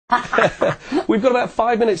We've got about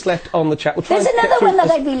 5 minutes left on the chat. We'll try There's another one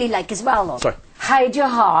that I really like as well, though. Sorry. Hide Your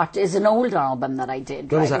Heart is an old album that I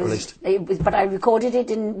did. When was that released? But I recorded it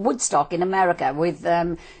in Woodstock in America with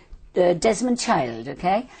Desmond Child,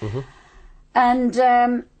 okay? And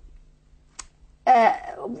that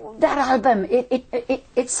album,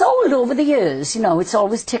 it sold over the years, you know, it's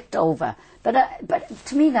always ticked over. But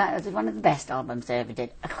to me, that is one of the best albums I ever did.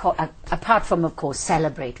 Apart from, of course,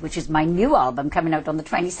 Celebrate, which is my new album coming out on the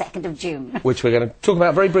 22nd of June. Which we're going to talk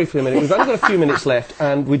about very briefly in a minute. We've only got a few minutes left,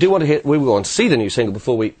 and we do want to hear. We want to see the new single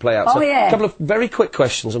before we play out. Oh, so yeah. A couple of very quick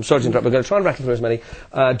questions. I'm sorry to interrupt. We're going to try and rattle through as many.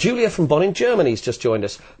 Julia from Bonn in Germany has just joined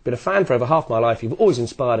us. Been a fan for over half my life. You've always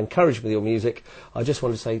inspired and encouraged me with your music. I just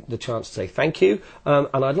wanted to say the chance to say thank you.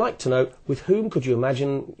 And I'd like to know, with whom could you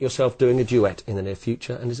imagine yourself doing a duet in the near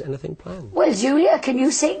future, and is anything planned? Well, Julia, can you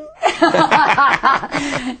sing?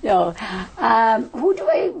 No. Who do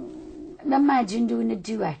I imagine doing a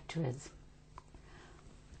duet with?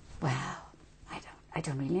 Well, I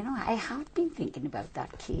don't really know. I have been thinking about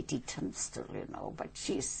that Katie Tunstall, you know, but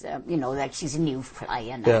she's, you know, like she's a new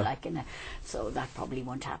flyer now, like, you know, so that probably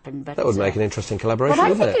won't happen. But that would make an interesting collaboration, but I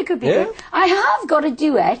wouldn't think it could be good. I have got a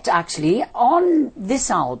duet, actually, on this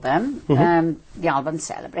album, the album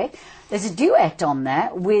Celebrate. There's a duet on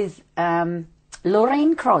there with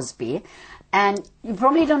Lorraine Crosby, and you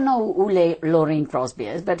probably don't know who Lorraine Crosby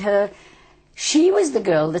is, but she was the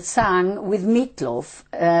girl that sang with Meatloaf,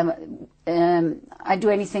 I'd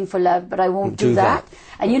do anything for love, but I won't do that.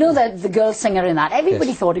 And you know that the girl singer in that,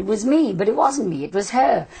 everybody thought it was me, but it wasn't me, it was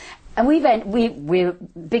her. And we're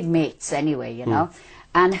big mates anyway, you know.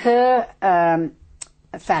 And her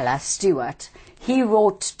fella, Stuart, he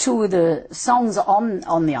wrote two of the songs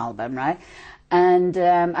on the album, right? And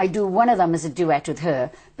I do one of them as a duet with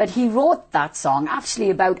her. But he wrote that song actually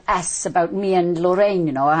about us, about me and Lorraine,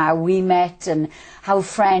 you know, how we met and how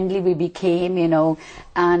friendly we became, you know.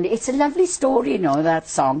 And it's a lovely story, you know, that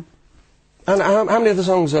song. And how many of the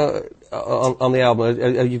songs are on the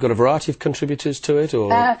album? You've got a variety of contributors to it, or?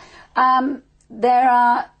 There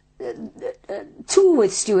are two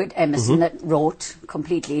with Stuart Emerson that wrote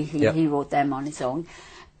completely. He wrote them on his own.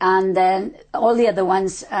 And then all the other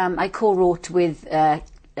ones I co-wrote with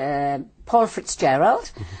Paul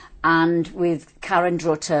Fitzgerald and with Karen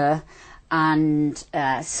Drutter and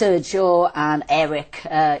Sergio and Eric,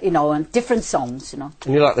 you know, and different songs, you know.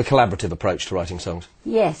 And you like the collaborative approach to writing songs?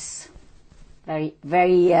 Yes. Very,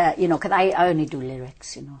 you know, because I only do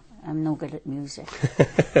lyrics, you know. I'm no good at music.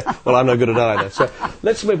 Well, I'm no good at either. So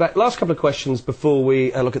let's move back. Last couple of questions before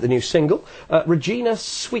we look at the new single. Regina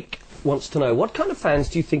Sweek wants to know, what kind of fans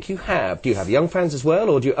do you think you have? Do you have young fans as well,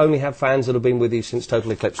 or do you only have fans that have been with you since Total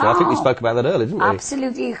Eclipse? I think we spoke about that earlier, didn't we?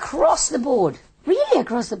 Absolutely, across the board. Really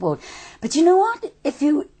across the board. But you know what? If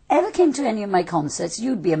you ever came to any of my concerts,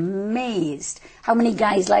 you'd be amazed how many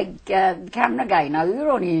guys like the camera guy now, you're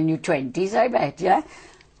only in your 20s, I bet, yeah?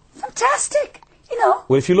 Fantastic, you know.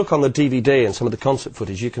 Well, if you look on the DVD and some of the concert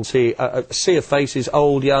footage, you can see a sea of faces,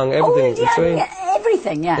 old, young, everything in between. Yeah,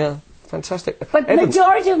 everything, yeah. Fantastic. But the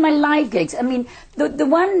majority of my live gigs, I mean, the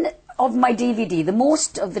one of my DVD, the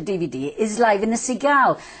most of the DVD, is live in the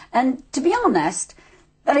Seagull. And to be honest,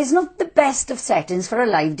 that is not the best of settings for a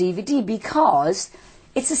live DVD because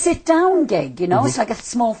it's a sit-down gig, you know, it's like a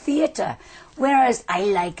small theatre. Whereas I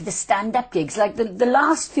like the stand-up gigs, like the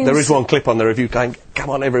last few... There is one clip on the review going, come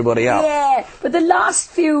on everybody up. Yeah, but the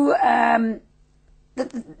last few...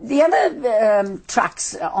 the other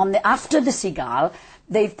tracks on after the Seagull,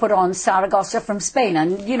 they've put on Saragossa from Spain,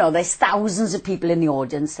 and you know there's thousands of people in the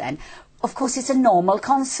audience. Then, of course, it's a normal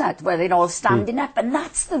concert where they're all standing up, and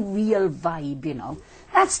that's the real vibe, you know.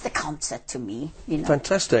 That's the concert to me, you know.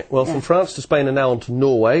 Fantastic. Well, from France to Spain and now on to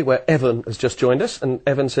Norway, where Evan has just joined us, and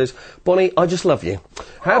Evan says, "Bonnie, I just love you.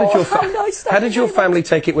 How did your family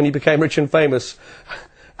take it when you became rich and famous?"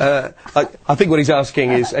 I think what he's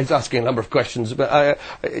asking is, he's asking a number of questions, but I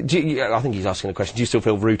think he's asking a question, do you still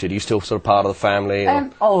feel rooted? Are you still sort of part of the family?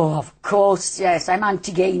 Oh, of course, yes. I'm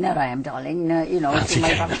anti-gainer, I am, darling, you know.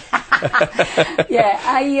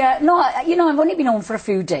 Yeah, no, you know, I've only been home for a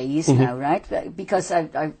few days now, right? Because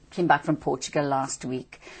I came back from Portugal last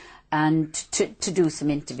week and to do some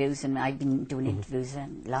interviews, and I've been doing interviews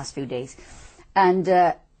in the last few days. And,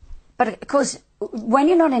 but of course, when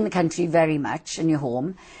you're not in the country very much and you're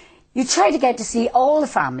home, you try to get to see all the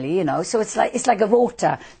family, you know, so it's like a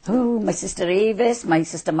rota. Oh, my sister Avis, my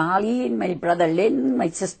sister Marlene, my brother Lynn,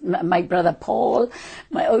 my brother Paul,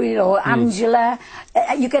 you know, Angela.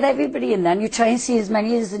 You get everybody in there and you try and see as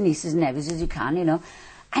many of the nieces and nephews as you can, you know.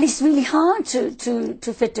 And it's really hard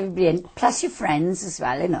to fit everybody in, plus your friends as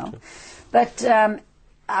well, you know. But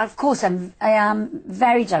of course, I am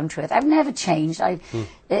very down to earth. I've never changed.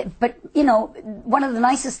 But, you know, one of the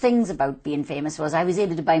nicest things about being famous was I was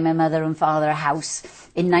able to buy my mother and father a house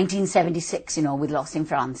in 1976, you know, with Lost in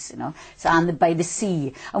France, you know, so and by the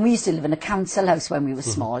sea. And we used to live in a council house when we were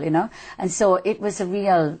small, you know. And so it was a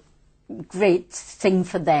real great thing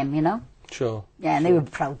for them, you know. Sure. Yeah, and they were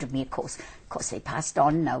proud of me, of course. Of course, they passed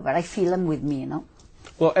on now, but I feel them with me, you know.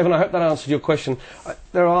 Well, Evan, I hope that answered your question.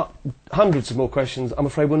 There are hundreds of more questions. I'm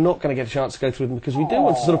afraid we're not going to get a chance to go through them because we do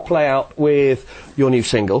want to sort of play out with your new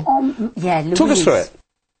single. Yeah, Louise. Talk us through it.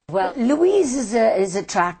 Well, Louise is a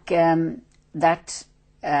track that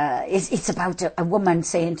it's about a woman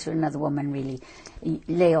saying to another woman, really,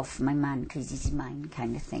 lay off my man because he's mine,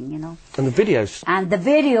 kind of thing, you know. And the videos. And the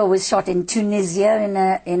video was shot in Tunisia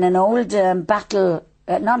in an old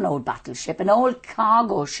not an old battleship, an old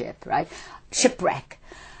cargo ship, right? Shipwreck.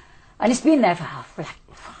 And it's been there for like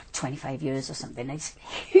 25 years or something. It's a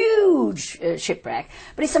huge shipwreck.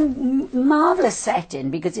 But it's a marvellous setting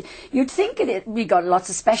because you'd think we got lots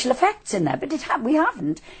of special effects in there, but we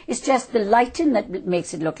haven't. It's just the lighting that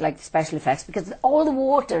makes it look like special effects because all the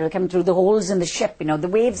water are coming through the holes in the ship, you know, the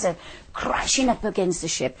waves are crashing up against the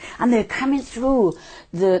ship and they're coming through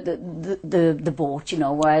the boat, you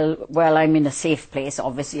know, while I'm in a safe place,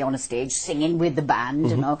 obviously on a stage, singing with the band,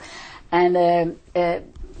 you know. And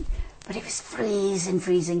but it was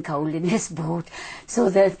freezing cold in this boat. So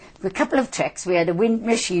there were a couple of tricks. We had a wind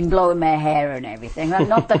machine blowing my hair and everything.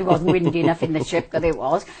 Not that it wasn't windy enough in the ship, because it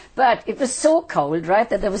was. But it was so cold, right,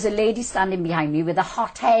 that there was a lady standing behind me with a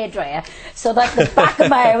hot hairdryer, so that the back of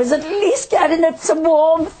my hair was at least getting it some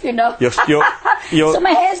warmth, you know. So my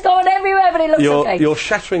hair's going everywhere, but it looks okay. You're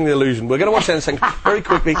shattering the illusion. We're going to watch that in a second. Very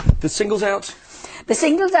quickly, the single's out? The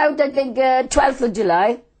single's out, I think, 12th of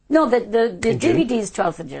July. No, the DVD is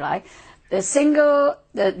 12th of July. The single,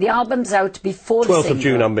 the album's out before the single. 12th of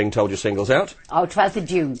June, I'm being told your single's out. Oh, 12th of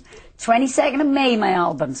June. 22nd of May, my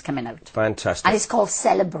album's coming out. Fantastic. And it's called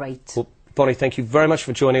Celebrate. Well, Bonnie, thank you very much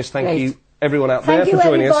for joining us. Thank you, everyone out there, for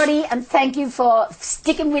joining us. Thank you, everybody, and thank you for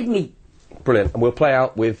sticking with me. Brilliant. And we'll play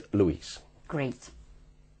out with Louise. Great.